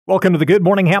Welcome to the Good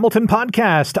Morning Hamilton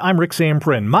podcast. I'm Rick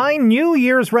Samprin. My New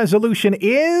Year's resolution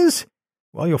is,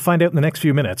 well, you'll find out in the next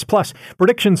few minutes. Plus,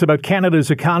 predictions about Canada's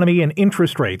economy and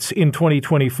interest rates in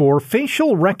 2024,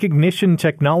 facial recognition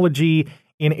technology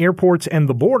in airports and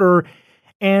the border,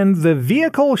 and the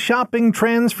vehicle shopping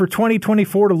trends for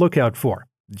 2024 to look out for.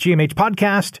 The GMH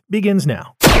podcast begins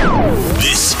now.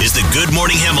 This is the Good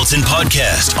Morning Hamilton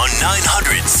podcast on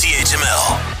 900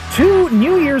 CHML. To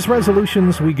New Year's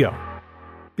resolutions we go.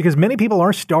 Because many people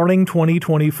are starting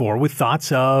 2024 with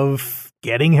thoughts of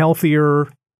getting healthier,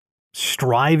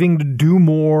 striving to do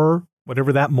more,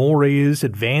 whatever that more is,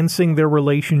 advancing their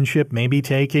relationship, maybe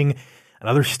taking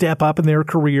another step up in their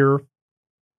career. A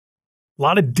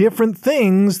lot of different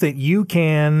things that you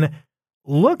can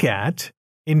look at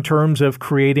in terms of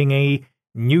creating a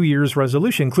New Year's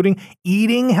resolution, including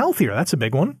eating healthier. That's a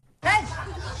big one. Hey,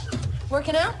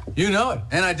 working out? You know it.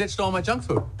 And I ditched all my junk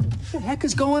food. What the heck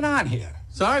is going on here?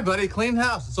 Sorry, buddy. Clean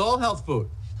house. It's all health food.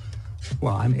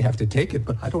 Well, I may have to take it,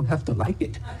 but I don't have to like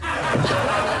it.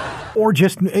 Or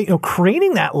just,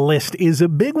 creating that list is a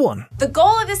big one. The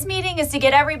goal of this meeting is to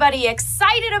get everybody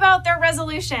excited about their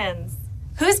resolutions.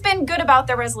 Who's been good about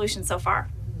their resolutions so far?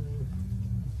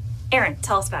 Erin,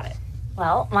 tell us about it.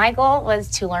 Well, my goal was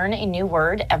to learn a new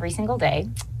word every single day,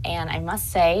 and I must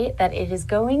say that it is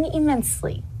going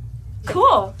immensely.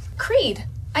 Cool. Creed,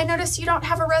 I noticed you don't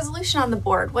have a resolution on the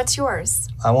board. What's yours?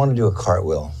 I want to do a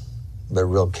cartwheel, but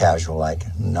real casual, like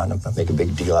not make a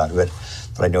big deal out of it.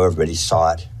 But I know everybody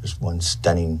saw it. There's one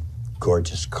stunning,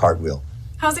 gorgeous cartwheel.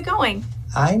 How's it going?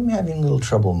 I'm having a little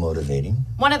trouble motivating.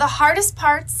 One of the hardest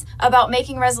parts about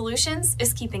making resolutions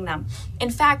is keeping them. In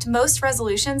fact, most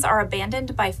resolutions are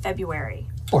abandoned by February.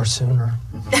 Or sooner.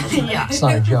 Yeah. It's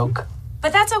not a joke.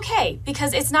 But that's okay,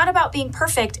 because it's not about being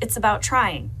perfect, it's about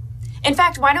trying. In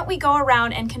fact, why don't we go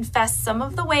around and confess some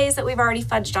of the ways that we've already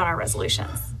fudged on our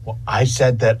resolutions? Well, I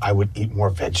said that I would eat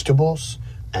more vegetables,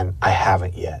 and I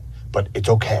haven't yet. But it's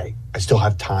okay. I still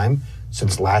have time.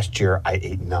 Since last year, I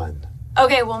ate none.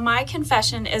 Okay, well, my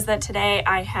confession is that today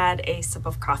I had a sip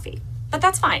of coffee. But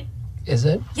that's fine. Is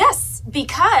it? Yes,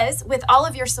 because with all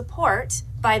of your support,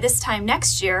 by this time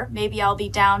next year, maybe I'll be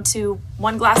down to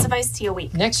 1 glass of iced tea a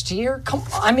week. Next year? Come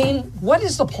on. I mean, what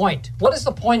is the point? What is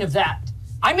the point of that?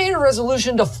 I made a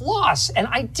resolution to floss, and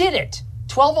I did it.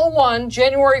 12:01,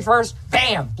 January 1st,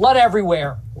 bam, blood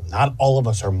everywhere. Well, not all of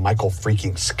us are Michael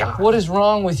freaking Scott. What is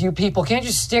wrong with you people? Can't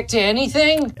you stick to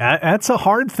anything? That's a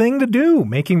hard thing to do.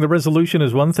 Making the resolution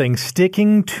is one thing.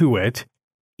 Sticking to it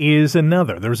is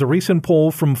another. There's a recent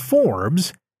poll from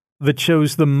Forbes that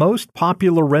shows the most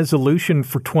popular resolution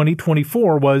for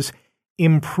 2024 was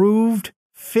improved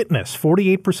fitness.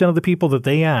 48% of the people that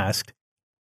they asked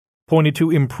pointed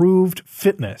to improved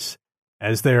fitness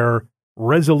as their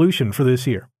resolution for this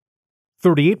year.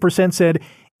 38% said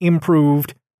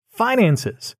improved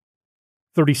finances.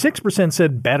 36%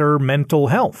 said better mental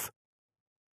health.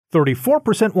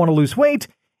 34% want to lose weight,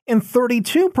 and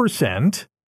 32%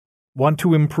 want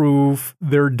to improve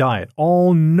their diet.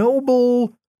 All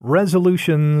noble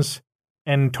resolutions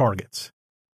and targets.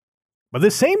 But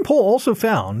this same poll also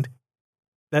found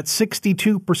that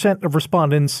 62% of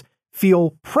respondents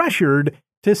feel pressured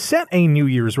to set a New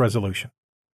Year's resolution.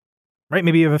 Right?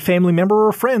 Maybe you have a family member or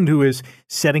a friend who is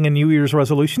setting a New Year's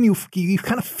resolution. You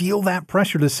kind of feel that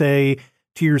pressure to say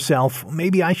to yourself,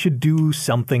 maybe I should do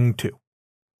something too.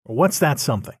 Well, what's that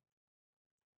something?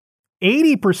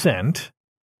 80%,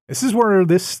 this is where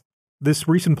this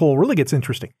recent poll really gets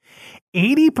interesting.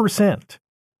 80%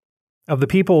 of the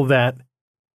people that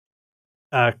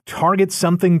target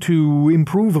something to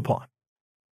improve upon,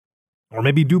 or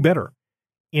maybe do better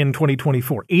in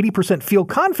 2024, 80% feel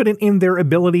confident in their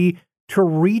ability to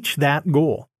reach that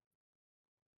goal.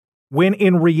 When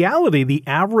in reality, the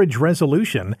average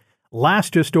resolution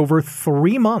lasts just over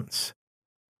 3 months.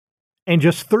 And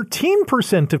just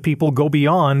 13% of people go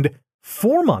beyond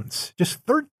 4 months. Just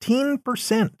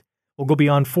 13% will go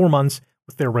beyond 4 months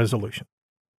with their resolution.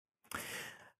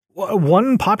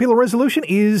 One popular resolution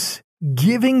is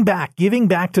giving back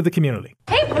to the community.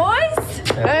 Hey, boys.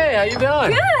 Hey, how you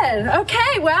doing? Good.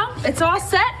 Okay, well, it's all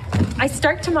set. I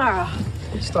start tomorrow.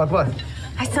 Start what?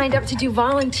 I signed up to do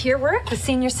volunteer work with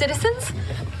senior citizens.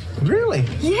 Really?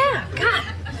 Yeah, God.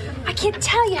 I can't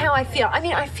tell you how I feel. I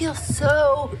mean, I feel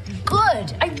so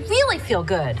good. I really feel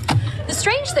good. The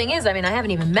strange thing is, I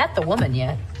haven't even met the woman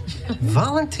yet.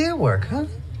 Volunteer work, huh?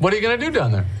 What are you going to do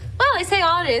down there? Well, they say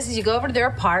all it is you go over to their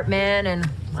apartment and,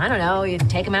 I don't know, you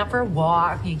take them out for a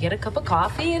walk, you get a cup of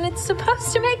coffee, and it's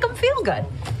supposed to make them feel good.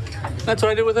 That's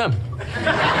what I do with them.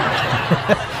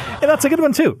 And that's a good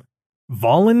one, too.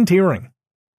 Volunteering.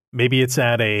 Maybe it's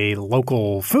at a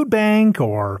local food bank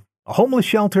or a homeless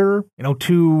shelter,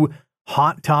 two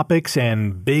hot topics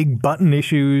and big button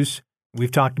issues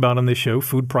we've talked about on this show,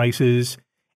 food prices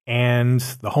and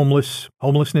the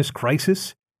homelessness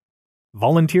crisis.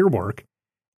 Volunteer work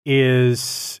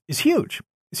is huge.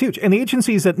 It's huge. And the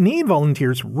agencies that need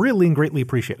volunteers really and greatly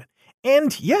appreciate it.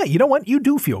 And yeah, you know what? You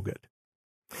do feel good.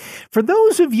 For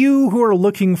those of you who are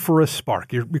looking for a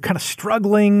spark, you're kind of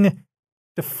struggling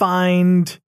to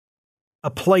find a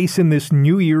place in this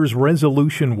New Year's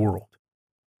resolution world.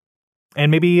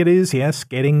 And maybe it is, yes,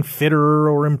 getting fitter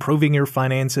or improving your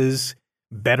finances,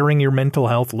 bettering your mental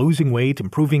health, losing weight,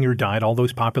 improving your diet, all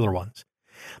those popular ones.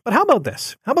 But how about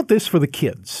this? How about this for the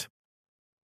kids?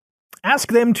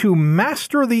 Ask them to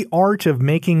master the art of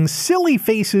making silly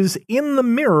faces in the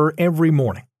mirror every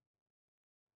morning.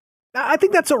 Now, I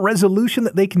think that's a resolution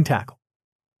that they can tackle.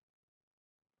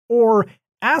 Or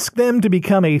ask them to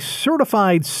become a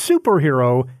certified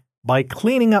superhero by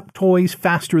cleaning up toys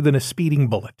faster than a speeding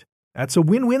bullet. That's a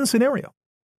win-win scenario.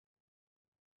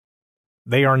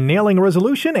 They are nailing a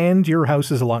resolution, and your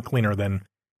house is a lot cleaner than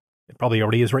it probably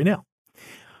already is right now.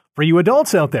 For you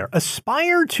adults out there,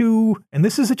 aspire to, and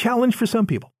this is a challenge for some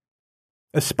people,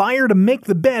 aspire to make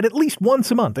the bed at least once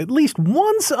a month. At least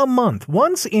once a month.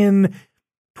 Once in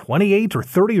 28 or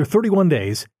 30 or 31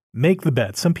 days, make the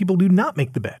bed. Some people do not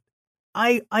make the bed.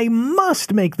 I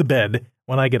must make the bed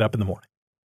when I get up in the morning.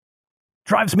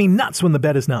 Drives me nuts when the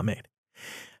bed is not made.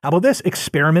 How about this?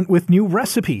 Experiment with new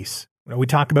recipes. We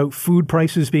talk about food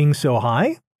prices being so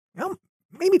high. Well,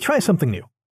 maybe try something new.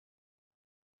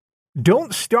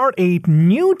 Don't start a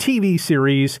new TV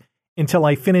series until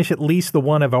I finish at least the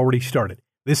one I've already started.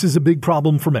 This is a big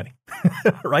problem for many,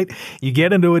 right? You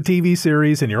get into a TV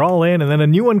series and you're all in, and then a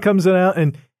new one comes out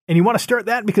and you want to start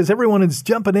that because everyone is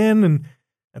jumping in, and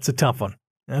that's a tough one.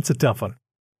 That's a tough one.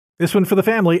 This one for the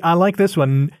family. I like this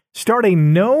one. Start a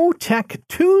No Tech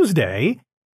Tuesday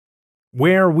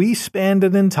where we spend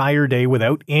an entire day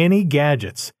without any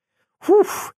gadgets. Whew,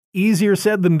 easier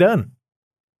said than done.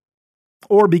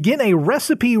 Or begin a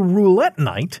recipe roulette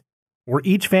night where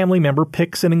each family member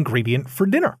picks an ingredient for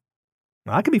dinner.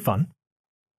 Well, that could be fun.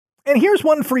 And here's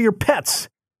one for your pets.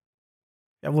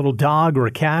 You have a little dog or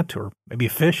a cat or maybe a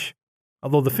fish,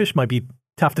 although the fish might be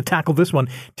tough to tackle this one.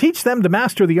 Teach them to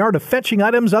master the art of fetching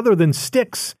items other than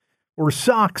sticks or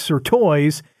socks or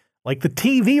toys, like the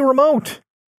TV remote.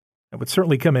 That would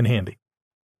certainly come in handy.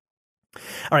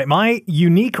 All right, my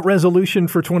unique resolution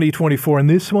for 2024, and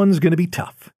this one's going to be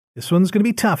tough. This one's going to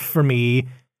be tough for me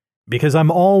because I'm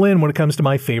all in when it comes to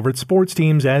my favorite sports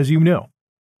teams, as you know.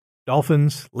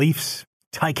 Dolphins, Leafs,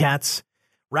 Ticats,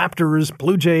 Raptors,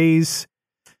 Blue Jays.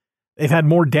 They've had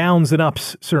more downs than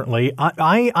ups, certainly.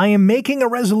 I am making a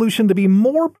resolution to be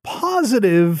more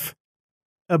positive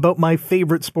about my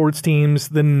favorite sports teams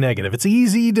than negative. It's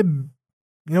easy to,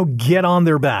 get on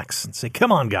their backs and say,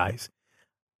 come on, guys.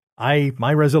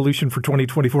 My resolution for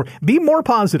 2024, be more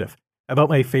positive about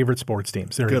my favorite sports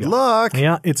teams. There you go. Good luck.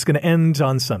 Yeah, it's going to end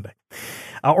on Sunday.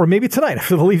 Or maybe tonight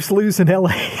after the Leafs lose in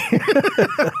LA.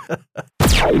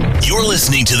 You're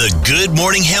listening to the Good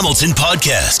Morning Hamilton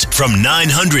podcast from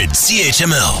 900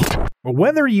 CHML.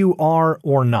 Whether you are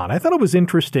or not, I thought it was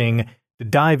interesting to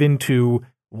dive into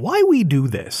why we do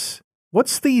this.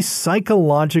 What's the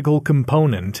psychological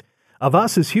component of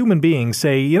us as human beings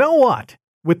say, you know what,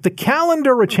 with the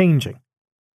calendar a-changing,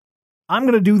 I'm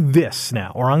going to do this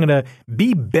now, or I'm going to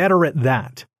be better at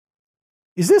that.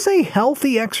 Is this a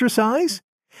healthy exercise?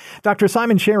 Dr.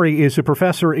 Simon Sherry is a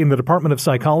professor in the Department of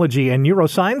Psychology and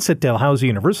Neuroscience at Dalhousie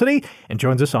University and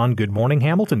joins us on Good Morning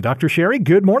Hamilton. Dr. Sherry,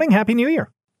 good morning. Happy New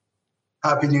Year.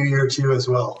 Happy New Year to you as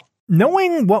well.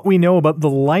 Knowing what we know about the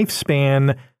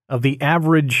lifespan of the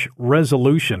average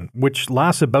resolution, which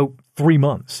lasts about 3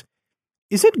 months,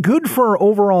 is it good for our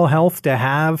overall health to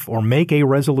have or make a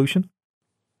resolution?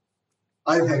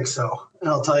 I think so. And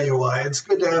I'll tell you why. It's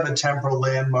good to have a temporal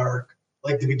landmark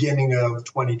like the beginning of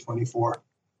 2024.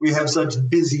 We have such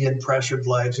busy and pressured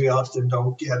lives. We often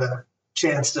don't get a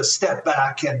chance to step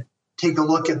back and take a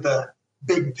look at the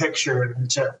big picture and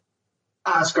to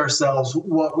ask ourselves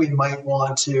what we might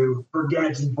want to forget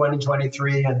in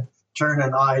 2023 and turn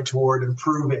an eye toward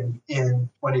improving in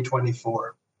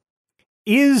 2024.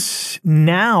 Is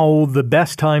now the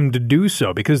best time to do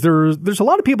so? Because there's a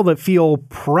lot of people that feel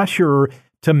pressure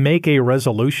to make a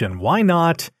resolution. Why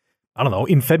not, I don't know,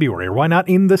 in February, or why not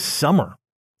in the summer?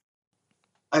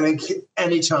 I think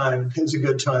any time is a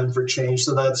good time for change.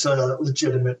 So that's a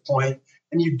legitimate point.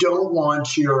 And you don't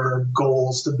want your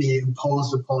goals to be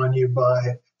imposed upon you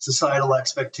by societal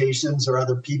expectations or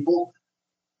other people.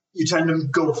 You tend to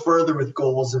go further with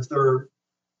goals if they're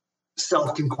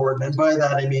self-concordant. And by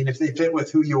that, I mean, if they fit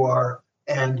with who you are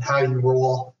and how you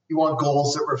roll, you want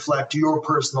goals that reflect your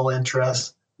personal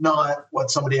interests, not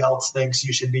what somebody else thinks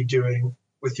you should be doing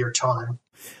with your time.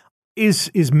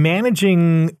 Is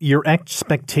managing your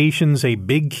expectations a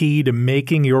big key to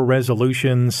making your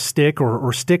resolutions stick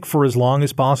or stick for as long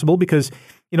as possible? Because,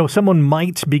 someone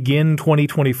might begin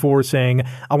 2024 saying,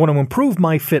 I want to improve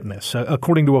my fitness.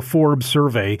 According to a Forbes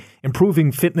survey,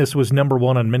 improving fitness was number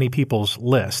one on many people's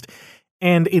list.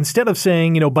 And instead of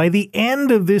saying, by the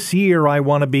end of this year, I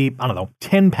want to be,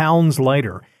 10 pounds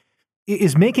lighter,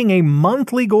 is making a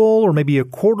monthly goal or maybe a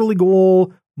quarterly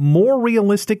goal more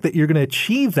realistic that you're going to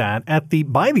achieve that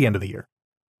by the end of the year?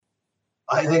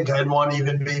 I think I'd want to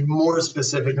even be more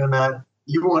specific than that.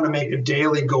 You want to make a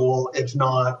daily goal, if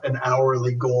not an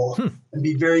hourly goal, and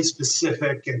be very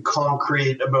specific and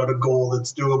concrete about a goal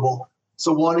that's doable.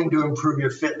 So wanting to improve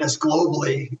your fitness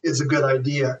globally is a good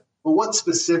idea. But what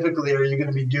specifically are you going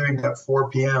to be doing at 4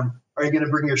 p.m.? Are you going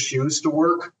to bring your shoes to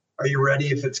work? Are you ready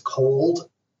if it's cold?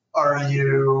 Are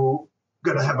you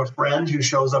going to have a friend who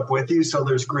shows up with you so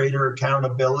there's greater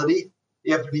accountability?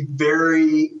 You have to be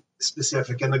very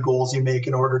specific in the goals you make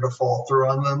in order to follow through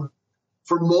on them.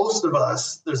 For most of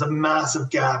us, there's a massive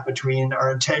gap between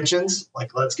our intentions,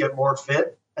 like let's get more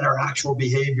fit, and our actual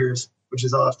behaviors, which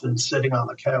is often sitting on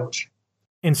the couch.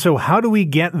 And so how do we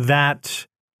get that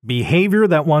behavior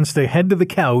that wants to head to the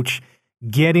couch,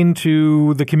 get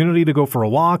into the community to go for a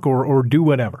walk or do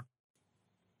whatever?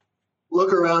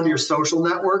 Look around your social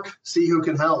network, see who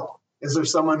can help. Is there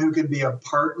someone who can be a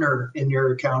partner in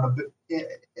your accountability,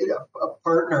 a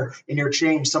partner in your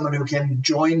change, someone who can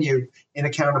join you in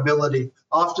accountability?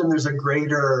 Often there's a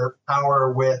greater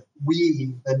power with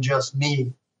we than just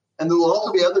me. And there will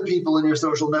also be other people in your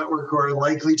social network who are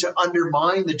likely to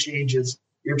undermine the changes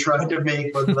you're trying to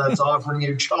make, whether that's offering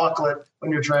you chocolate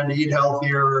when you're trying to eat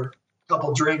healthier, or a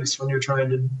couple drinks when you're trying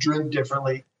to drink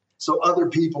differently. So other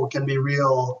people can be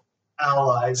real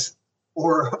allies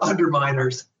or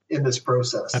underminers in this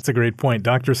process. That's a great point.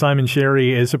 Dr. Simon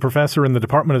Sherry is a professor in the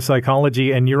Department of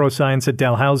Psychology and Neuroscience at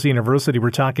Dalhousie University. We're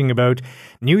talking about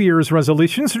New Year's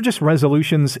resolutions, or just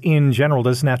resolutions in general.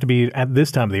 Doesn't have to be at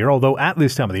this time of the year, although at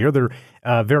this time of the year, they're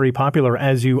very popular,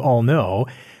 as you all know.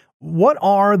 What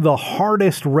are the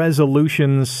hardest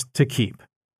resolutions to keep?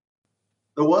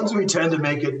 The ones we tend to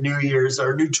make at New Year's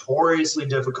are notoriously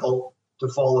difficult to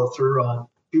follow through on.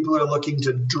 People are looking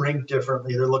to drink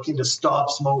differently. They're looking to stop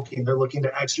smoking. They're looking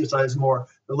to exercise more.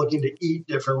 They're looking to eat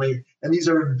differently. And these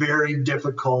are very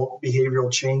difficult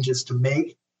behavioral changes to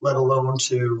make, let alone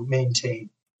to maintain.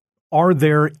 Are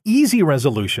there easy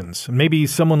resolutions? Maybe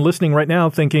someone listening right now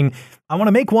thinking, I want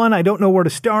to make one. I don't know where to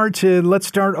start. Let's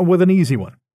start with an easy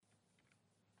one.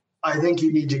 I think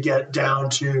you need to get down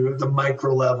to the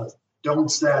micro level.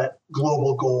 Don't set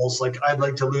global goals like I'd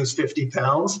like to lose 50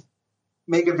 pounds.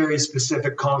 Make a very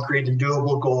specific, concrete, and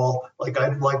doable goal. Like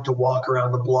I'd like to walk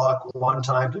around the block one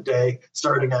time a day,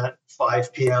 starting at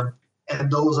 5 p.m.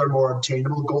 And those are more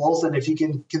obtainable goals. And if you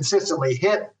can consistently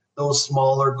hit those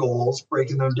smaller goals,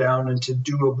 breaking them down into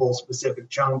doable specific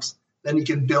chunks, then you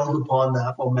can build upon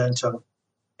that momentum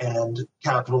and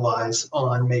capitalize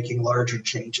on making larger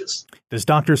changes. Does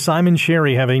Dr. Simon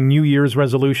Sherry have a New Year's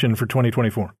resolution for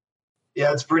 2024?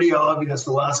 Yeah, it's pretty obvious.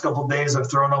 The last couple of days I've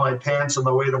thrown on my pants on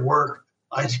the way to work.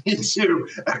 I need to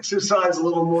exercise a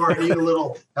little more and eat a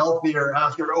little healthier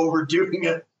after overdoing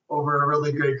it over a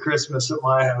really great Christmas at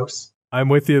my house. I'm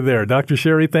with you there. Dr.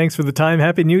 Sherry, thanks for the time.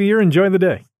 Happy New Year. Enjoy the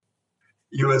day.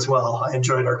 You as well. I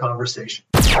enjoyed our conversation.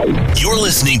 You're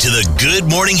listening to the Good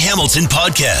Morning Hamilton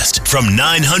podcast from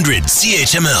 900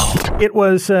 CHML. It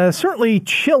was certainly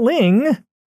chilling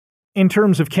in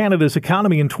terms of Canada's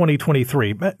economy in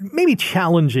 2023, but maybe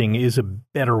challenging is a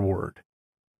better word.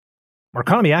 Our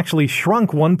economy actually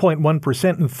shrunk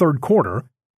 1.1% in the third quarter,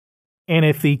 and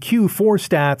if the Q4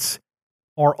 stats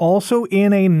are also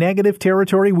in a negative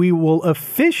territory, we will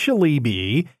officially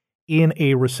be in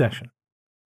a recession.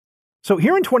 So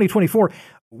here in 2024,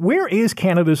 where is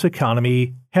Canada's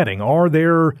economy heading? Are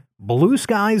there blue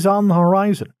skies on the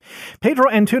horizon? Pedro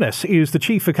Antunes is the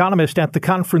chief economist at the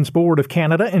Conference Board of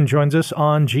Canada and joins us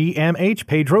on GMH.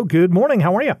 Pedro, good morning.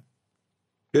 How are you?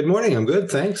 Good morning. I'm good.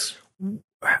 Thanks.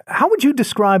 How would you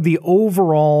describe the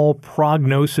overall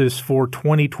prognosis for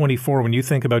 2024 when you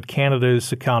think about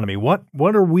Canada's economy? What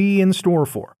are we in store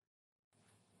for?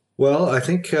 Well, I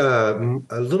think a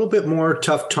little bit more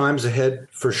tough times ahead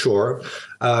for sure.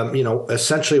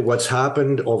 Essentially what's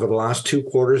happened over the last 2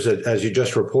 quarters, as you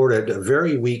just reported,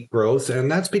 very weak growth.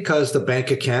 And that's because the Bank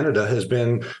of Canada has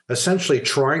been essentially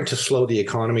trying to slow the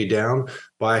economy down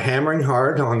by hammering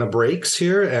hard on the brakes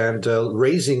here and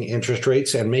raising interest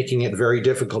rates and making it very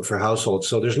difficult for households.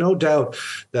 So there's no doubt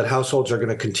that households are going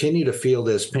to continue to feel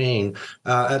this pain.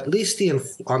 At least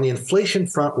on the inflation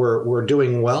front, we're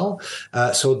doing well.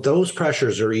 So those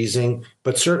pressures are easing.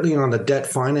 But certainly on the debt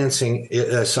financing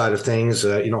side of things,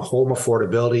 home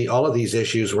affordability, all of these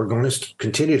issues, we're going to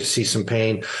continue to see some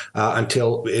pain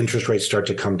until interest rates start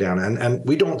to come down. And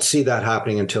we don't see that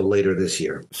happening until later this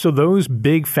year. So those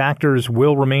big factors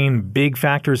will remain big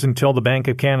factors until the Bank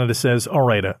of Canada says, all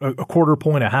right, a quarter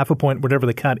point, a half a point, whatever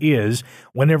the cut is.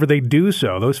 Whenever they do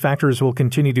so, those factors will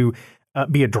continue to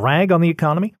be a drag on the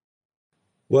economy?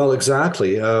 Well,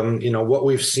 exactly. What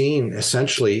we've seen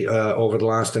essentially over the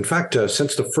last, in fact,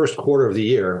 since the first quarter of the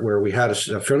year, where we had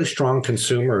a fairly strong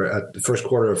consumer at the first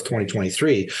quarter of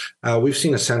 2023, we've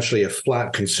seen essentially a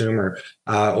flat consumer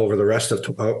over the rest of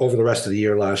the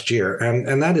year last year,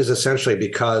 and that is essentially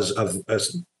because of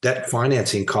debt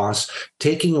financing costs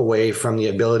taking away from the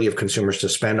ability of consumers to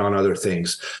spend on other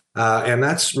things. And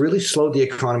that's really slowed the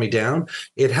economy down.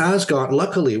 It has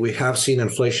luckily, we have seen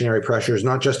inflationary pressures,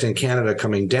 not just in Canada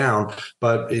coming down,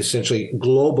 but essentially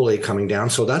globally coming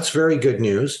down. So that's very good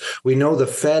news. We know the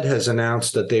Fed has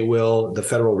announced that the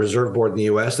Federal Reserve Board in the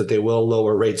US, that they will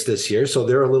lower rates this year. So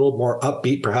they're a little more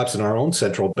upbeat, perhaps in our own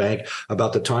central bank,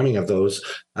 about the timing of those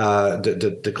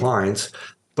declines.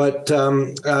 But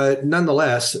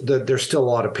nonetheless, there's still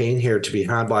a lot of pain here to be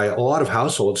had by a lot of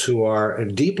households who are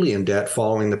deeply in debt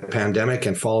following the pandemic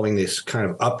and following this kind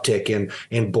of uptick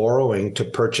in borrowing to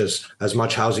purchase as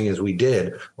much housing as we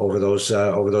did over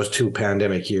those two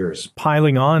pandemic years.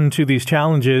 Piling on to these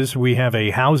challenges, we have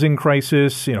a housing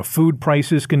crisis. Food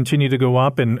prices continue to go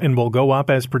up and will go up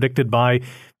as predicted by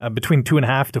between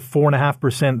 2.5% to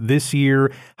 4.5% this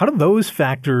year. How do those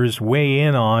factors weigh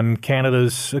in on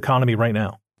Canada's economy right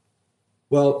now?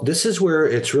 Well, this is where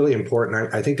it's really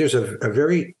important. I think there's a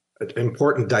very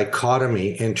important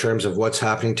dichotomy in terms of what's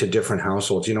happening to different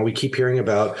households. We keep hearing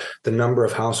about the number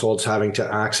of households having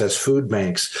to access food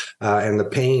banks and the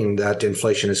pain that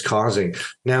inflation is causing.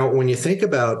 Now, when you think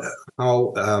about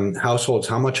how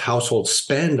much households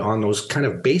spend on those kind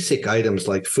of basic items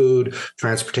like food,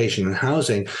 transportation, and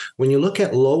housing, when you look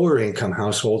at lower income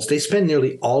households, they spend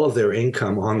nearly all of their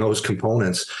income on those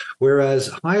components, whereas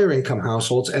higher income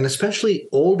households, and especially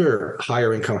older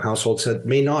higher income households that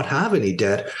may not have any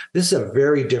debt, this is a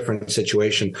very different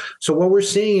situation. So what we're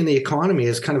seeing in the economy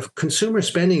is kind of consumer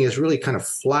spending is really kind of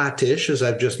flattish, as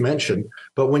I've just mentioned.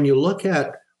 But when you look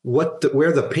at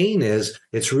where the pain is,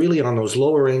 it's really on those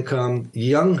lower income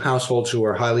young households who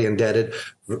are highly indebted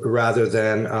rather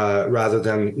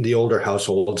than the older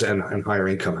households and higher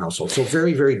income households. So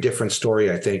very, very different story,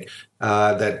 I think,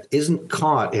 that isn't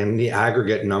caught in the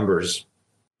aggregate numbers.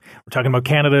 We're talking about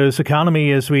Canada's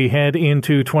economy as we head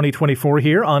into 2024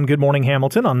 here on Good Morning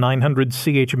Hamilton on 900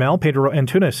 CHML. Pedro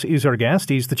Antunes is our guest.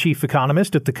 He's the chief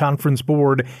economist at the Conference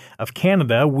Board of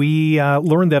Canada. We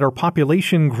learned that our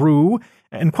population grew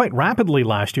and quite rapidly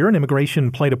last year, and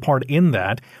immigration played a part in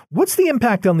that. What's the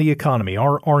impact on the economy?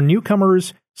 Are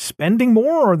newcomers spending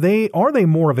more, or are they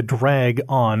more of a drag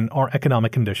on our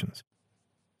economic conditions?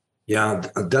 Yeah,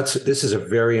 this is a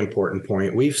very important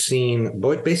point. We've seen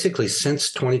basically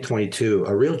since 2022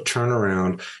 a real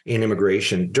turnaround in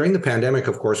immigration. During the pandemic,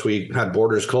 of course, we had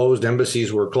borders closed,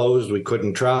 embassies were closed, we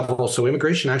couldn't travel, so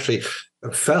immigration actually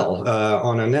fell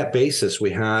on a net basis. We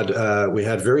had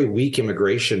very weak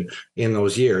immigration in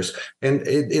those years, and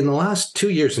in the last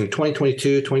 2 years, in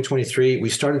 2022, 2023, we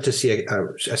started to see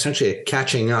essentially a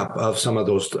catching up of some of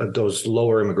those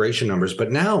lower immigration numbers.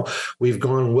 But now we've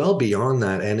gone well beyond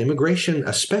that, and immigration,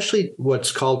 especially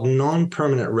what's called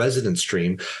non-permanent resident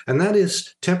stream, and that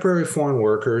is temporary foreign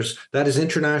workers, that is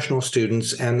international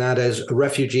students, and that is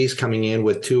refugees coming in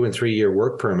with 2 and 3 year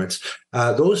work permits.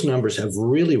 Those numbers have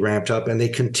really ramped up, and they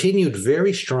continued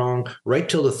very strong right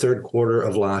till the third quarter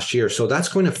of last year. So that's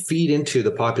going to feed into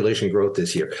the population growth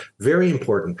this year. Very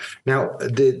important. Now,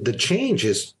 the change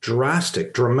is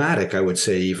dramatic, I would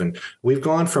say even. We've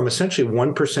gone from essentially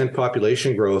 1%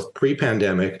 population growth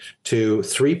pre-pandemic to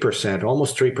 3%,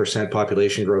 almost 3%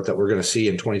 population growth that we're going to see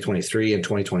in 2023 and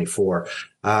 2024.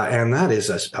 And that is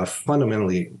a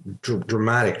fundamentally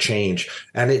dramatic change.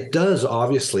 And it does,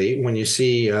 obviously, when you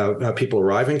see people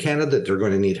arrive in Canada, that they're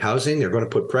going to need housing, they're going to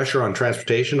put pressure on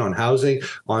transportation, on housing,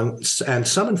 and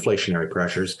some inflationary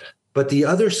pressures. But the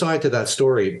other side to that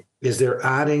story is they're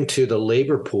adding to the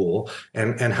labor pool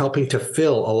and helping to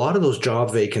fill a lot of those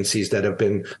job vacancies that have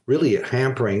been really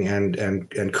hampering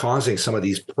and causing some of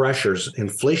these pressures,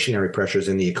 inflationary pressures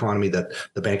in the economy that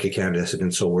the Bank of Canada has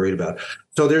been so worried about.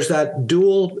 So there's that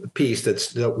dual piece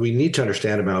that we need to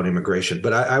understand about immigration.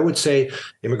 But I would say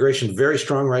immigration very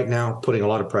strong right now, putting a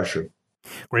lot of pressure.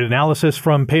 Great analysis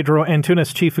from Pedro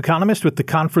Antunes, Chief Economist with the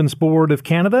Conference Board of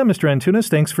Canada. Mr. Antunes,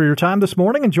 thanks for your time this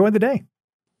morning. Enjoy the day.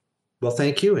 Well,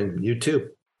 thank you, and you too.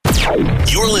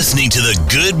 You're listening to the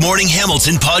Good Morning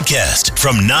Hamilton podcast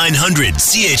from 900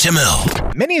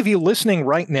 CHML. Many of you listening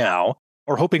right now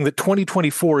are hoping that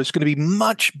 2024 is going to be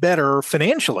much better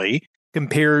financially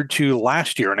compared to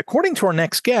last year. And according to our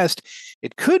next guest,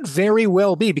 it could very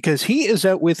well be, because he is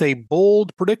out with a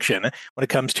bold prediction when it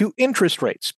comes to interest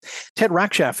rates. Ted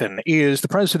Rakshafen is the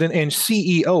president and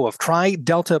CEO of Tri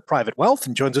Delta Private Wealth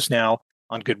and joins us now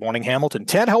on Good Morning Hamilton.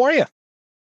 Ted, how are you?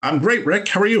 I'm great, Rick.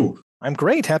 How are you? I'm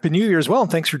great. Happy New Year as well.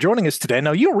 And thanks for joining us today.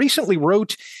 Now, you recently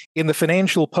wrote in the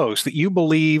Financial Post that you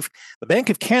believe the Bank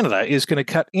of Canada is going to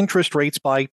cut interest rates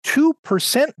by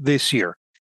 2% this year.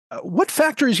 What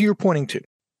factors are you pointing to?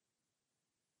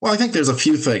 Well, I think there's a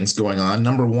few things going on.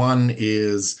 Number one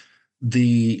is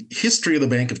the history of the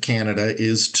Bank of Canada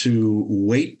is to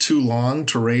wait too long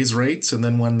to raise rates. And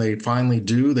then when they finally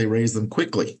do, they raise them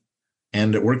quickly.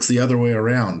 And it works the other way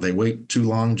around. They wait too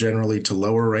long generally to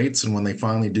lower rates. And when they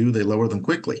finally do, they lower them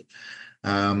quickly.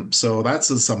 So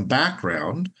that's some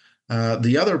background.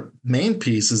 The other main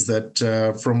piece is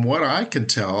that from what I can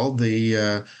tell,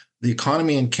 the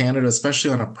economy in Canada,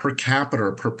 especially on a per capita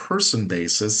or per person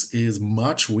basis, is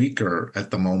much weaker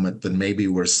at the moment than maybe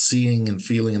we're seeing and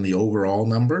feeling in the overall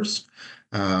numbers.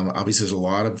 Obviously, there's a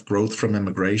lot of growth from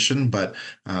immigration, but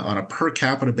on a per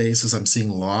capita basis, I'm seeing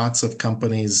lots of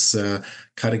companies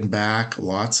cutting back,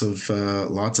 lots of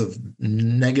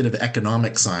negative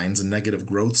economic signs and negative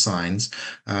growth signs,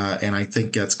 and I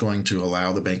think that's going to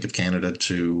allow the Bank of Canada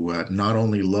to not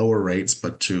only lower rates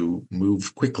but to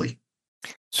move quickly.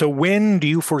 So when do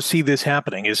you foresee this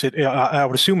happening? Is it? I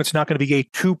would assume it's not going to be a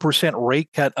 2% rate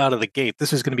cut out of the gate.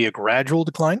 This is going to be a gradual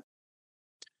decline?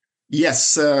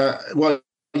 Yes.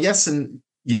 Yes, and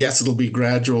yes, it'll be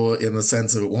gradual in the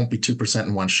sense that it won't be 2%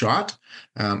 in one shot.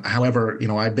 However,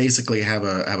 I basically have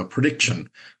a prediction.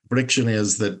 The prediction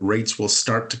is that rates will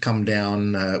start to come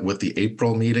down with the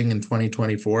April meeting in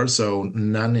 2024. So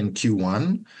none in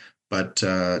Q1, but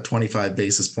 25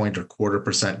 basis point or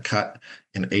 0.25% cut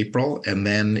in April. And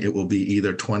then it will be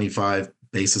either 25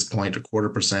 basis point or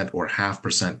 0.25% or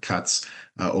 0.5% cuts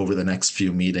over the next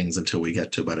few meetings until we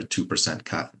get to about a 2%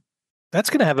 cut. That's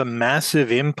going to have a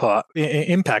massive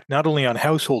impact, not only on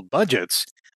household budgets,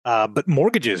 but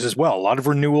mortgages as well. A lot of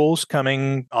renewals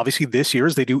coming, obviously, this year,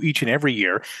 as they do each and every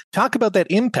year. Talk about that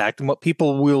impact and what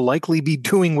people will likely be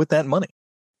doing with that money.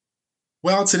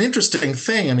 Well, it's an interesting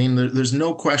thing. I mean, there's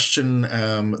no question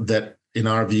that, in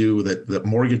our view, that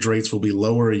mortgage rates will be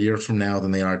lower a year from now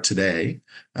than they are today.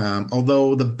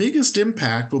 Although the biggest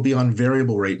impact will be on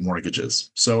variable rate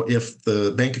mortgages. So if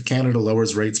the Bank of Canada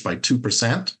lowers rates by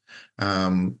 2%,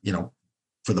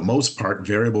 for the most part,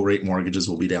 variable rate mortgages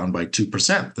will be down by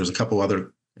 2%. There's a couple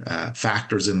other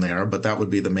factors in there, but that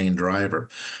would be the main driver.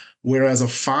 Whereas a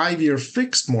 5-year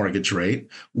fixed mortgage rate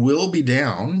will be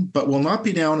down, but will not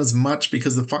be down as much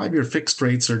because the 5-year fixed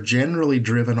rates are generally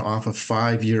driven off of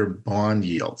 5-year bond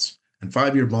yields. And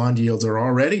 5-year bond yields are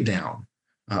already down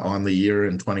on the year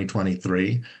in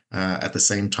 2023 at the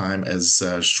same time as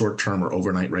short-term or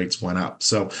overnight rates went up.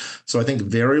 So I think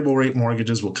variable rate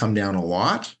mortgages will come down a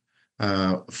lot.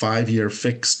 5-year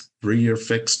fixed, 3-year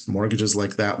fixed mortgages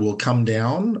like that will come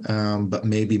down, but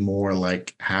maybe more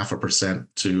like 0.5%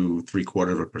 to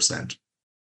 0.75%.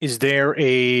 Is there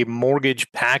a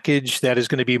mortgage package that is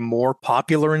going to be more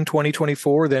popular in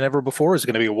 2024 than ever before? Is it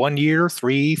going to be 1 year,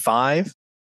 3, 5?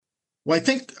 Well,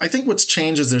 I think what's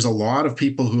changed is there's a lot of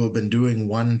people who have been doing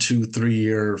 1, 2,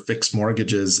 3-year fixed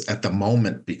mortgages at the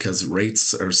moment because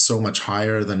rates are so much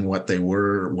higher than what they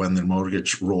were when the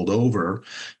mortgage rolled over.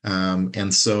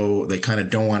 And so they kind of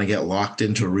don't want to get locked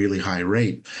into a really high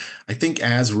rate. I think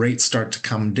as rates start to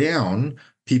come down,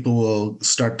 people will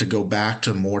start to go back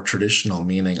to more traditional,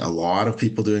 meaning a lot of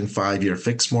people doing 5-year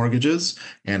fixed mortgages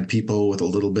and people with a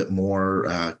little bit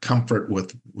more comfort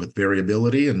with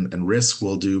variability and risk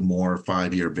will do more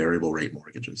 5-year variable rate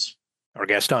mortgages. Our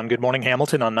guest on Good Morning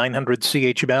Hamilton on 900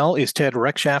 CHML is Ted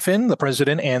Rechtschaffen, the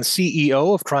president and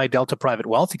CEO of TriDelta Private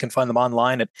Wealth. You can find them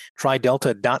online at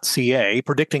tridelta.ca,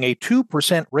 predicting a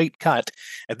 2% rate cut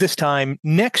at this time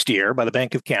next year by the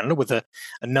Bank of Canada with a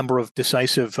number of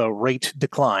decisive rate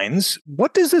declines.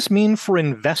 What does this mean for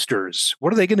investors?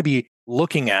 What are they going to be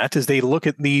looking at as they look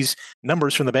at these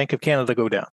numbers from the Bank of Canada go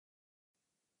down?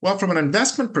 Well, from an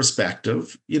investment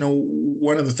perspective,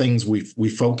 one of the things we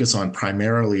focus on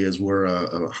primarily is we're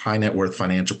a high net worth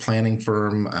financial planning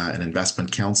firm, an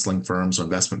investment counseling firm, so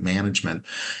investment management.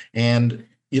 And,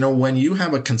 when you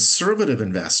have a conservative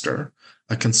investor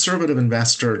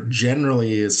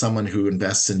generally is someone who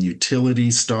invests in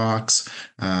utility stocks,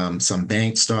 some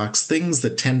bank stocks, things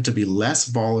that tend to be less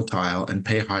volatile and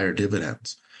pay higher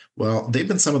dividends. Well, they've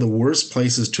been some of the worst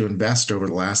places to invest over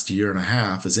the last year and a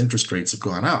half as interest rates have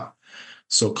gone up.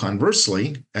 So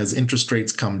conversely, as interest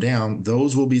rates come down,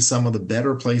 those will be some of the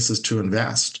better places to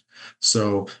invest.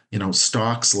 So,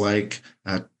 stocks like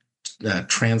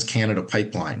TransCanada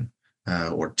Pipeline,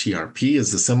 or TRP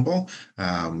is the symbol,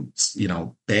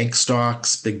 bank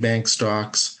stocks, big bank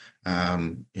stocks,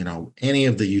 any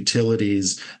of the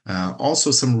utilities,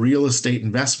 also some real estate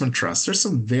investment trusts. There's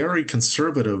some very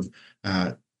conservative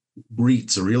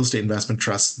REITs, or real estate investment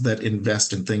trusts, that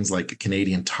invest in things like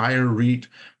Canadian Tire REIT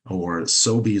or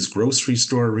Sobeys grocery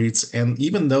store REITs. And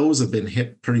even those have been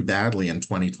hit pretty badly in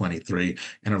 2023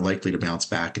 and are likely to bounce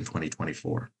back in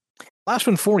 2024. Last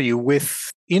one for you. With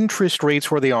interest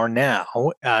rates where they are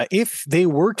now, if they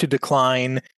were to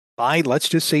decline by, let's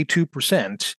just say,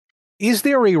 2%, is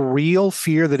there a real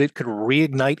fear that it could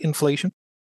reignite inflation?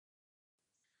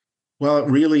 Well,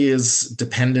 it really is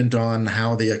dependent on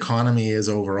how the economy is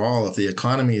overall. If the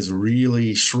economy is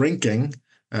really shrinking,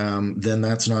 then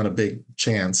that's not a big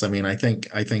chance. I mean, I think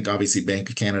obviously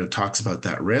Bank of Canada talks about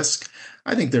that risk.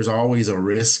 I think there's always a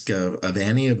risk of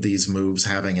any of these moves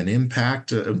having an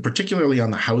impact, particularly on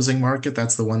the housing market.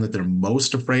 That's the one that they're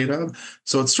most afraid of.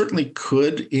 So it certainly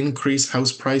could increase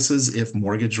house prices if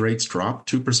mortgage rates drop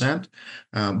 2%.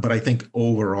 But I think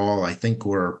overall,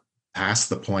 we're past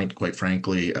the point, quite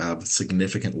frankly, of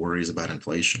significant worries about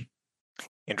inflation.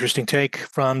 Interesting take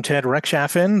from Ted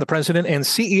Rechtschaffen, the president and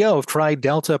CEO of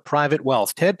TriDelta Private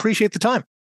Wealth. Ted, appreciate the time.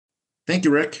 Thank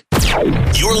you, Rick.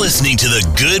 You're listening to the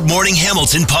Good Morning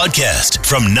Hamilton podcast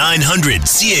from 900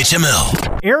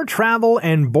 CHML. Air travel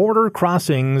and border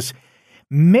crossings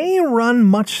may run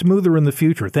much smoother in the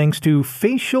future thanks to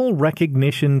facial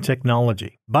recognition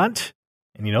technology. But,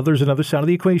 and there's another side of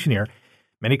the equation here,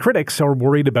 many critics are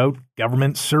worried about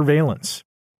government surveillance.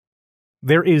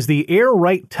 There is the Air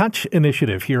Right Touch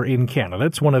initiative here in Canada.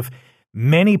 It's one of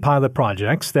many pilot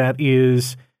projects that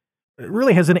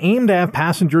really has an aim to have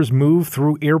passengers move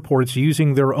through airports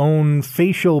using their own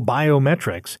facial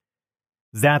biometrics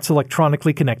that's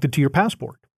electronically connected to your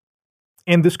passport.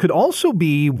 And this could also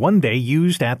be one day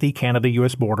used at the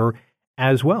Canada-US border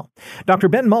as well. Dr.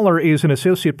 Ben Muller is an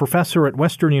associate professor at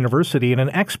Western University and an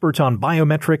expert on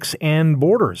biometrics and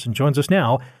borders, and joins us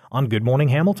now on Good Morning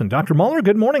Hamilton. Dr. Muller,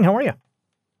 good morning. How are you?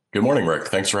 Good morning, Rick.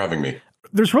 Thanks for having me.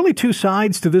 There's really two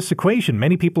sides to this equation.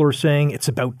 Many people are saying it's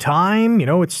about time,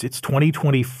 it's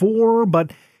 2024,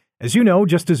 but as you know,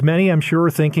 just as many, I'm sure,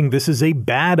 are thinking this is a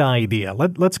bad idea.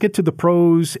 Let's get to the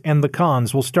pros and the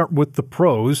cons. We'll start with the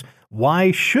pros.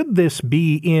 Why should this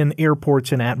be in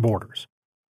airports and at borders?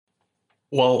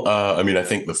 Well, I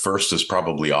think the first is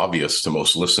probably obvious to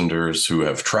most listeners who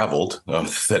have traveled,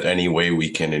 that any way we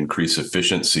can increase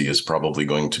efficiency is probably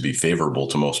going to be favorable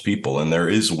to most people. And there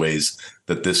is ways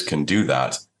that this can do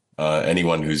that.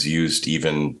 Anyone who's used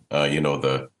even,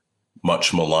 the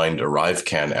much maligned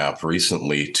ArriveCan app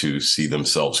recently to see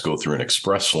themselves go through an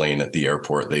express lane at the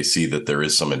airport, they see that there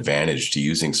is some advantage to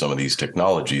using some of these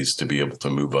technologies to be able to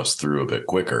move us through a bit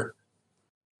quicker.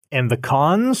 And the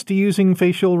cons to using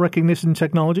facial recognition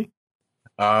technology?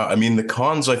 The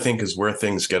cons, I think, is where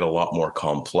things get a lot more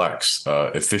complex.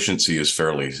 Efficiency is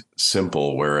fairly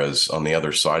simple, whereas on the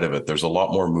other side of it, there's a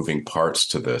lot more moving parts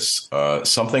to this.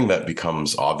 Something that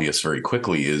becomes obvious very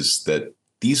quickly is that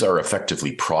these are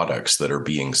effectively products that are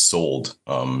being sold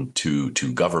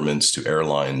to governments, to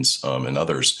airlines, and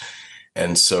others.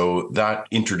 And so that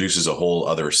introduces a whole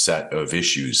other set of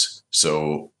issues.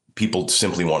 So people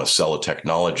simply want to sell a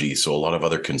technology. So a lot of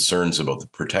other concerns about the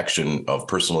protection of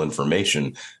personal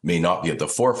information may not be at the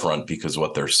forefront because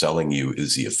what they're selling you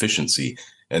is the efficiency.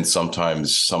 And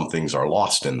sometimes some things are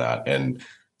lost in that. And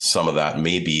some of that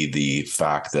may be the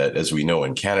fact that, as we know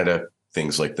in Canada,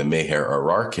 things like the Meher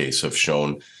Arar case have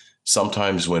shown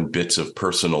sometimes when bits of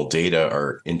personal data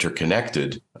are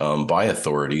interconnected by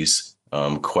authorities,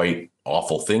 quite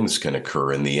awful things can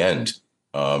occur in the end.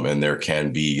 And there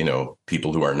can be,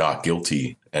 people who are not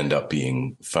guilty end up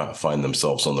find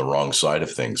themselves on the wrong side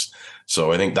of things.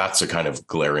 So I think that's a kind of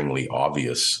glaringly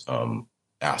obvious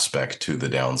aspect to the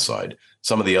downside.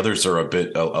 Some of the others are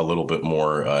a little bit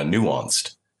more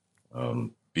nuanced,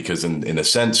 because in a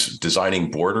sense, designing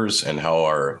borders and how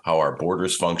our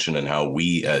borders function and how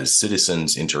we as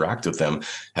citizens interact with them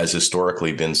has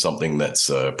historically been something that's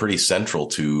pretty central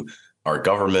to our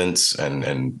governments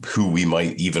and who we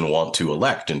might even want to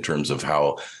elect in terms of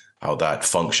how that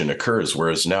function occurs.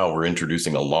 Whereas now we're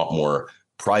introducing a lot more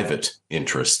private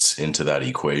interests into that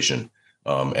equation,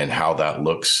 and how that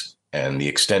looks and the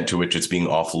extent to which it's being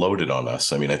offloaded on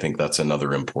us. I mean, I think that's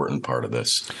another important part of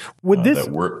this.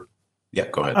 Yeah,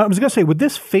 go ahead. I was going to say, would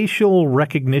this facial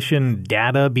recognition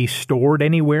data be stored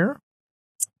anywhere?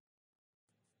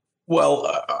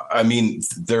 Well, I mean,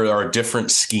 there are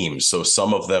different schemes. So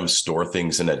some of them store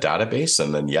things in a database,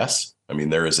 and then yes, I mean,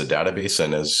 there is a database.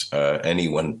 And as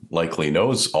anyone likely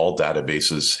knows, all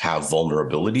databases have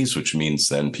vulnerabilities, which means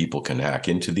then people can hack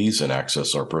into these and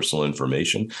access our personal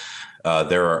information.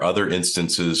 There are other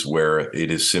instances where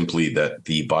it is simply that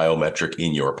the biometric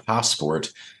in your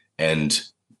passport and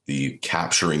the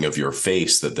capturing of your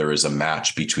face, that there is a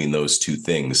match between those two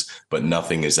things, but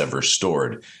nothing is ever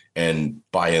stored. And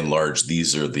by and large,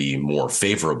 these are the more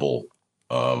favorable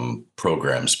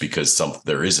programs because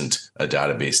there isn't a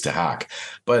database to hack.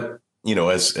 But,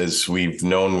 as we've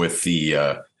known with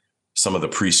the some of the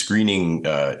pre-screening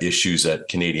issues at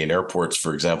Canadian airports,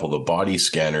 for example, the body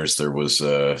scanners, there was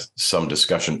some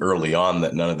discussion early on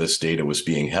that none of this data was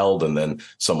being held. And then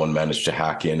someone managed to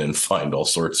hack in and find all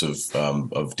sorts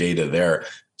of data there.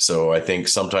 So I think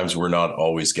sometimes we're not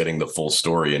always getting the full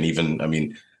story. And even, I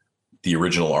mean, the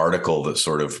original article that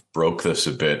sort of broke this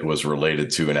a bit was related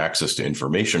to an access to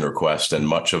information request. And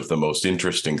much of the most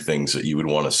interesting things that you would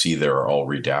want to see there are all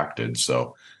redacted.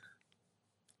 So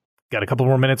got a couple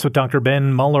more minutes with Dr.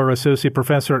 Ben Muller, Associate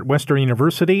Professor at Western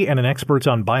University and an expert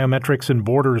on biometrics and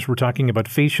borders. We're talking about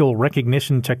facial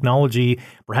recognition technology,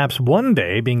 perhaps one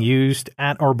day being used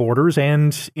at our borders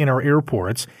and in our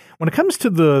airports. When it comes to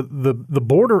the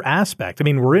border aspect, I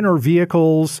mean, we're in our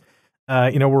vehicles,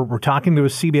 we're talking to a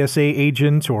CBSA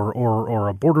agent or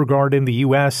a border guard in the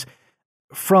U.S.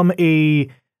 From an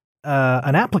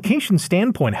application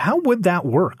standpoint, how would that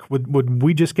work? Would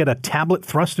we just get a tablet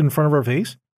thrust in front of our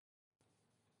face?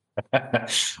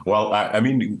 Well, I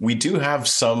mean, we do have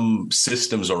some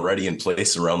systems already in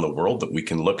place around the world that we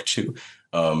can look to.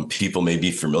 People may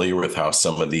be familiar with how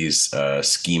some of these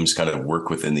schemes kind of work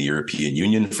within the European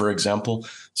Union, for example.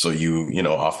 So you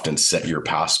often set your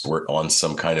passport on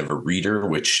some kind of a reader,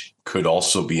 which could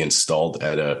also be installed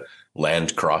at a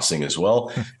land crossing as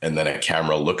well. And then a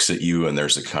camera looks at you and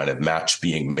there's a kind of match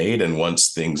being made. And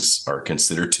once things are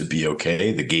considered to be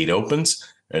okay, the gate opens.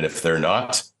 And if they're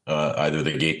not, either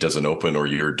the gate doesn't open or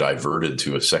you're diverted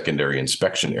to a secondary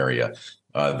inspection area.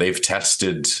 They've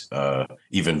tested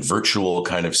even virtual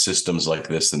kind of systems like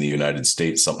this in the United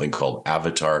States, something called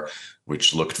Avatar,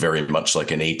 which looked very much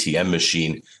like an ATM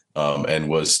machine and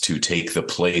was to take the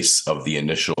place of the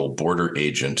initial border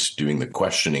agent doing the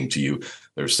questioning to you.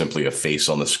 There's simply a face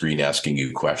on the screen asking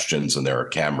you questions, and there are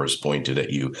cameras pointed at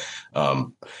you.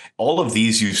 All of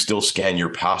these, you still scan your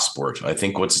passport. I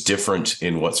think what's different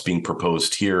in what's being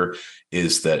proposed here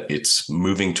is that it's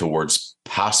moving towards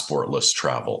passportless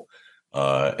travel.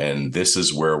 And this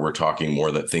is where we're talking more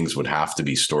that things would have to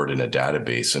be stored in a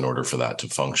database in order for that to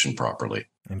function properly.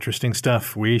 Interesting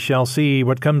stuff. We shall see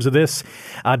what comes of this.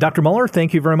 Dr. Muller,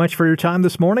 thank you very much for your time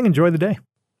this morning. Enjoy the day.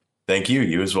 Thank you.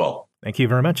 You as well. Thank you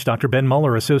very much. Dr. Ben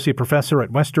Muller, Associate Professor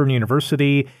at Western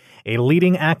University, a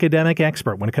leading academic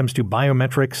expert when it comes to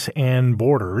biometrics and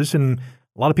borders. And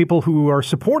a lot of people who are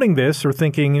supporting this are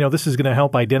thinking, this is going to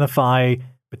help identify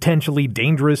potentially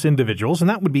dangerous individuals, and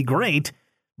that would be great.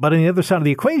 But on the other side of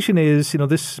the equation is,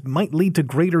 this might lead to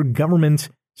greater government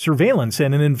surveillance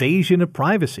and an invasion of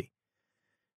privacy.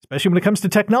 Especially when it comes to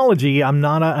technology, I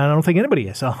don't think anybody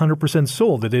is 100%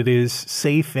 sold that it is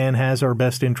safe and has our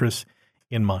best interests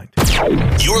in mind.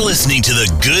 You're listening to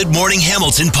the Good Morning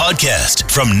Hamilton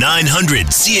podcast from 900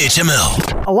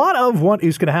 CHML. A lot of what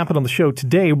is going to happen on the show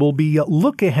today will be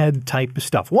look-ahead type of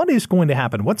stuff. What is going to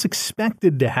happen? What's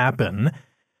expected to happen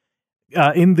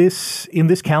in this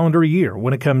calendar year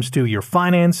when it comes to your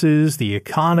finances, the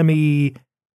economy,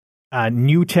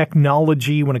 new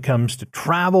technology when it comes to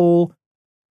travel?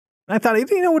 I thought, it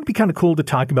would be kind of cool to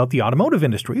talk about the automotive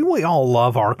industry. We all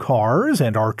love our cars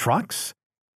and our trucks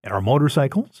and our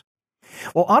motorcycles.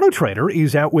 Well, AutoTrader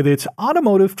is out with its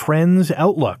Automotive Trends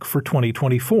Outlook for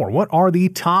 2024. What are the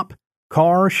top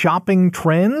car shopping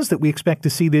trends that we expect to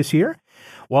see this year?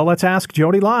 Well, let's ask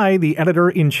Jody Lai, the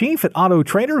editor-in-chief at Auto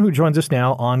Trader, who joins us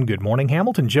now on Good Morning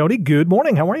Hamilton. Jody, good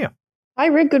morning. How are you? Hi,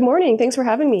 Rick. Good morning. Thanks for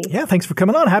having me. Yeah, thanks for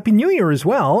coming on. Happy New Year as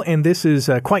well. And this is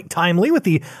quite timely with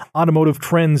the automotive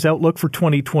trends outlook for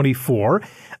 2024.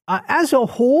 As a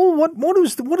whole, what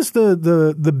is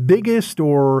the biggest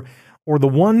or the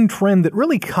one trend that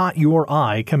really caught your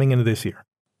eye coming into this year?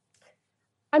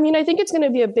 I mean, I think it's going to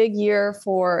be a big year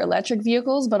for electric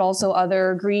vehicles, but also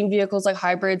other green vehicles like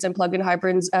hybrids and plug-in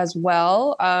hybrids as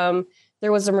well.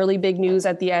 There was some really big news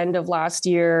at the end of last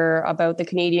year about the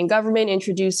Canadian government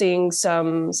introducing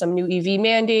some new EV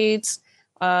mandates.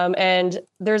 And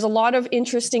there's a lot of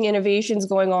interesting innovations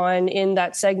going on in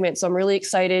that segment. So I'm really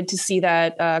excited to see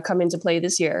that come into play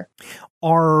this year.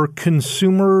 Are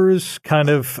consumers kind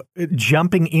of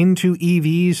jumping into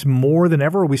EVs more than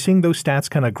ever? Are we seeing those stats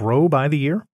kind of grow by the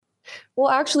year? Well,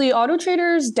 actually, Auto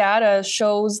Trader's data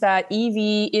shows that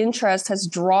EV interest has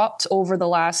dropped over the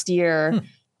last year.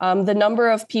 The number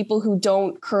of people who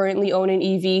don't currently own an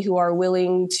EV who are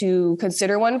willing to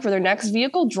consider one for their next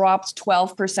vehicle dropped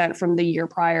 12% from the year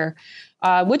prior,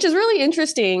 which is really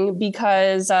interesting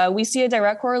because we see a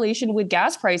direct correlation with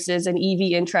gas prices and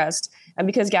EV interest. And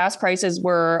because gas prices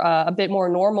were a bit more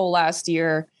normal last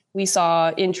year, we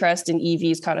saw interest in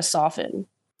EVs kind of soften.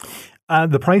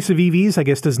 The price of EVs, I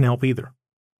guess, doesn't help either.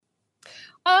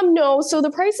 No. So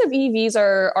the price of EVs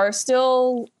are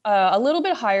still a little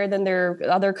bit higher than their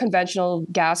other conventional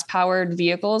gas-powered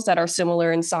vehicles that are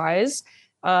similar in size.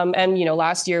 And,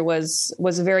 last year was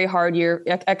a very hard year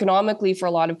economically for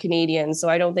a lot of Canadians. So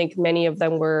I don't think many of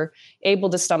them were able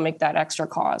to stomach that extra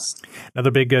cost.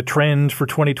 Another big trend for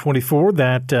 2024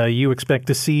 that you expect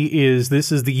to see is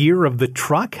this is the year of the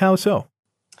truck. How so?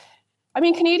 I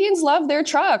mean, Canadians love their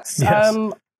trucks. Yes.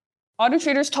 Auto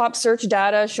Trader's top search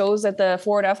data shows that the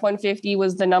Ford F-150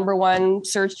 was the number one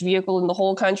searched vehicle in the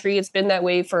whole country. It's been that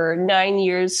way for 9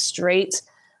 years straight.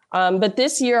 But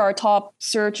this year, our top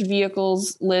search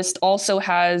vehicles list also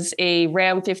has a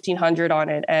Ram 1500 on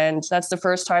it. And that's the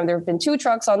first time there have been two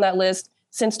trucks on that list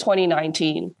since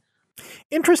 2019.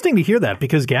 Interesting to hear that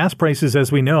because gas prices,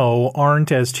 as we know,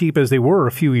 aren't as cheap as they were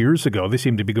a few years ago. They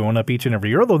seem to be going up each and every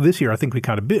year, although this year I think we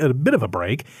caught a bit of a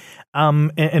break.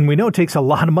 And we know it takes a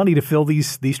lot of money to fill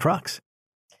these trucks.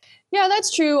 Yeah,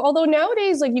 that's true. Although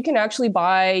nowadays, you can actually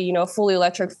buy, a fully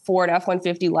electric Ford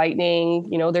F-150 Lightning.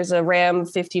 There's a Ram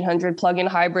 1500 plug-in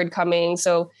hybrid coming.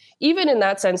 So even in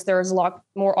that sense, there's a lot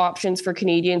more options for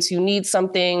Canadians who need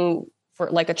something for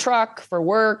like a truck for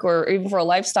work or even for a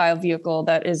lifestyle vehicle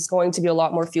that is going to be a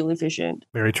lot more fuel efficient.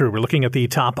 Very true. We're looking at the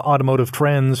top automotive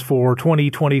trends for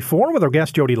 2024 with our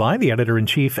guest Jody Lai, the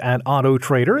editor-in-chief at Auto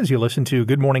Trader, as you listen to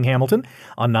Good Morning Hamilton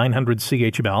on 900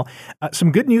 CHML.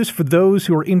 Some good news for those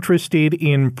who are interested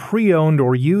in pre-owned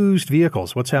or used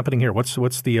vehicles. What's happening here?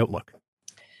 What's the outlook?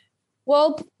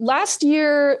 Well, last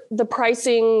year, the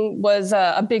pricing was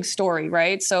a big story,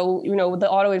 right? So, the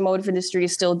automotive industry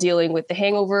is still dealing with the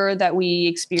hangover that we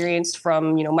experienced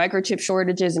from, microchip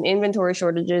shortages and inventory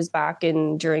shortages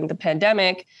during the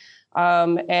pandemic.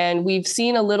 And we've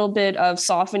seen a little bit of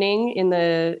softening in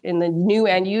the new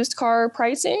and used car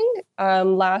pricing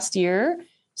last year.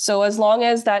 So as long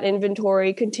as that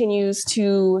inventory continues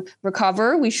to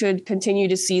recover, we should continue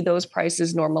to see those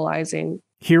prices normalizing.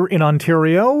 Here in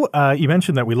Ontario, you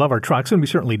mentioned that we love our trucks, and we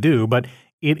certainly do, but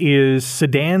it is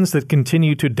sedans that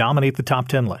continue to dominate the top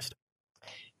 10 list.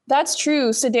 That's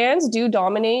true. Sedans do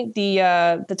dominate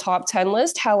the top 10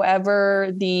 list.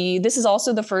 However, this is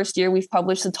also the first year we've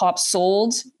published the top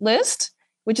sold list,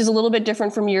 which is a little bit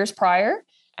different from years prior.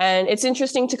 And it's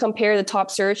interesting to compare the top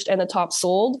searched and the top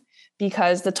sold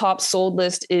because the top sold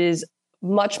list is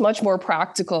much, much more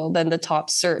practical than the top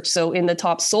search. So in the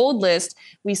top sold list,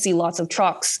 we see lots of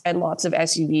trucks and lots of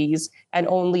SUVs and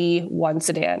only one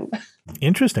sedan.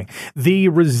 Interesting. The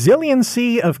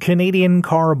resiliency of Canadian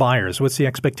car buyers. What's the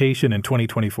expectation in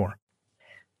 2024?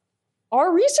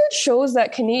 Our research shows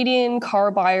that Canadian car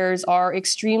buyers are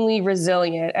extremely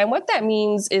resilient. And what that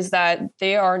means is that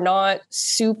they are not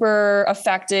super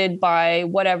affected by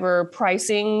whatever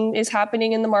pricing is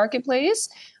happening in the marketplace.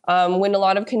 When a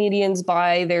lot of Canadians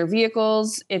buy their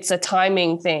vehicles, it's a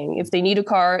timing thing. If they need a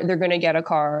car, they're going to get a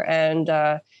car. And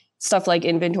stuff like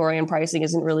inventory and pricing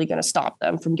isn't really going to stop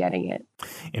them from getting it.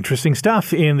 Interesting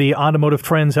stuff in the Automotive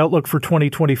Trends Outlook for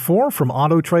 2024 from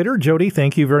Auto Trader. Jody,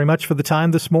 thank you very much for the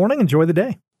time this morning. Enjoy the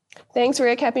day. Thanks,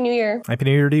 Rick. Happy New Year. Happy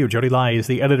New Year to you. Jody Lai is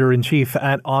the editor-in-chief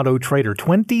at Auto Trader.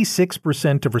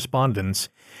 26% of respondents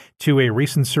to a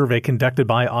recent survey conducted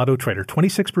by Auto Trader,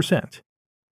 26%.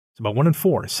 It's about 1 in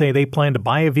 4 say they plan to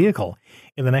buy a vehicle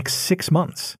in the next 6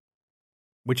 months,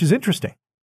 which is interesting.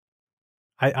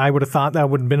 I would have thought that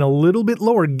would have been a little bit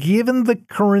lower given the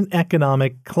current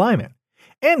economic climate.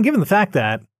 And given the fact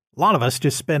that a lot of us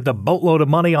just spent a boatload of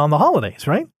money on the holidays,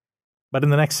 right? But in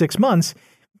the next 6 months,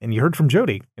 and you heard from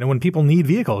Jody, when people need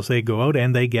vehicles, they go out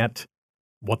and they get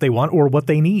what they want or what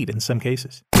they need in some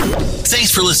cases.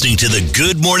 Thanks for listening to the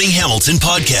Good Morning Hamilton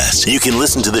podcast. You can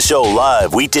listen to the show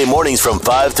live weekday mornings from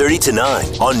 5:30 to 9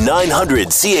 on 900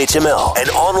 CHML and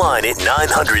online at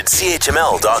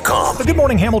 900CHML.com. The Good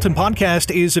Morning Hamilton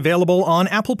podcast is available on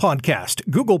Apple Podcast,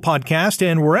 Google Podcast,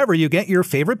 and wherever you get your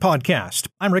favorite podcast.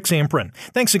 I'm Rick Zamprin.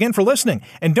 Thanks again for listening.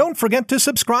 And don't forget to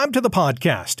subscribe to the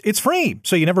podcast. It's free,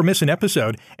 so you never miss an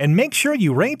episode. And make sure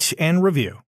you rate and review.